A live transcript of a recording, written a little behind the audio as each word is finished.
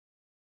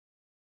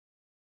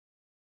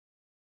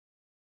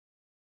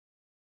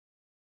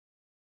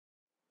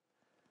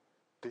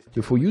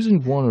Before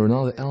using one or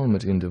another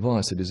element in the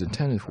device it is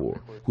intended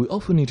for, we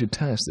often need to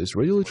test this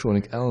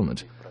radioelectronic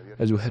element,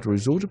 as we had to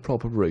resort to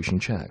proper operation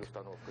check.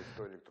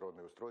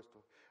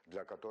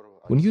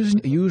 When using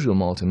a usual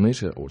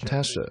multimeter or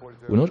tester,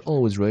 we're not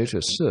always ready to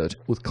assert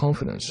with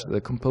confidence that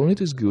the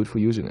component is good for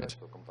using it.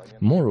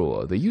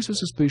 Moreover, the use of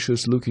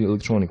suspicious-looking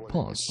electronic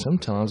parts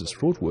sometimes is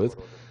fraught with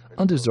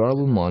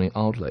undesirable money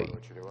outlay.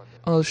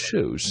 I'll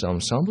show some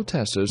sample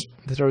testers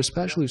that are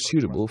especially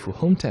suitable for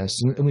home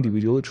testing of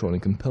individual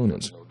electronic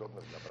components.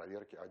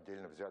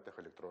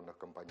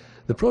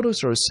 The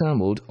products are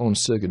assembled on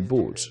circuit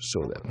boards,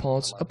 so their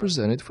parts are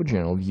presented for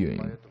general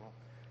viewing.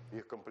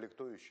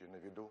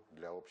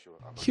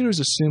 Here is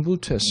a simple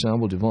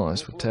to-assemble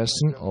device for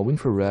testing of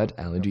infrared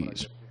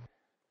LEDs.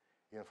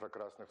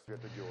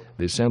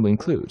 The assembly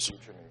includes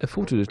a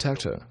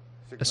photodetector,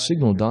 a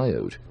signal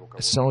diode,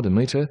 a sound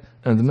emitter,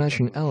 and the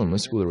matching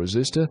elements with a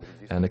resistor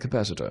and a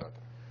capacitor.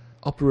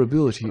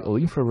 Operability of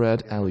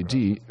infrared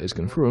LED is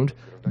confirmed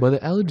by the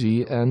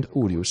LED and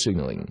audio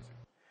signaling.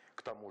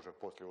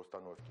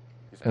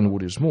 And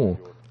what is more,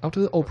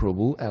 after the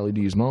operable LED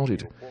is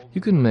mounted,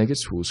 you can make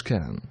its full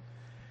scan.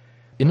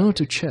 In order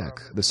to check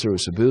the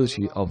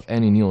serviceability of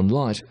any neon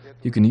light,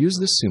 you can use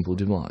this simple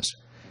device.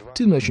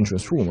 Two matching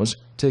transformers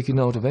taken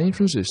out of any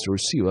transistor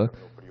receiver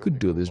could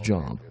do this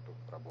job.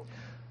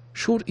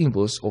 Short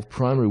impulse of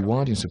primary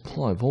winding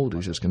supply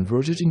voltage is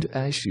converted into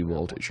AC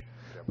voltage,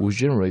 which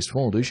generates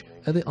voltage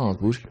at the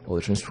output of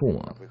the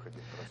transformer.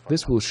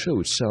 This will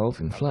show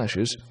itself in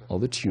flashes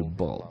of the tube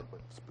bulb.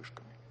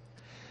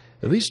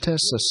 These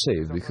tests are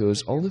safe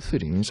because all the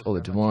fittings of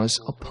the device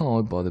are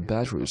powered by the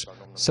battery's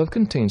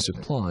self-contained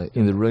supply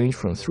in the range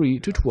from 3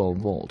 to 12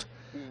 volt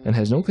and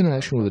has no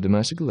connection with the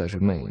domestic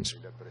electric mains.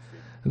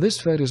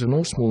 This fact is of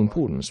no small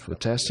importance for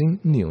testing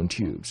neon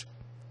tubes.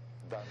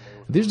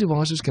 These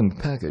devices can be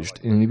packaged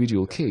in an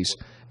individual case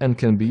and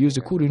can be used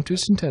according to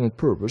its intended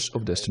purpose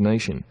of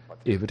destination,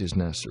 if it is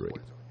necessary.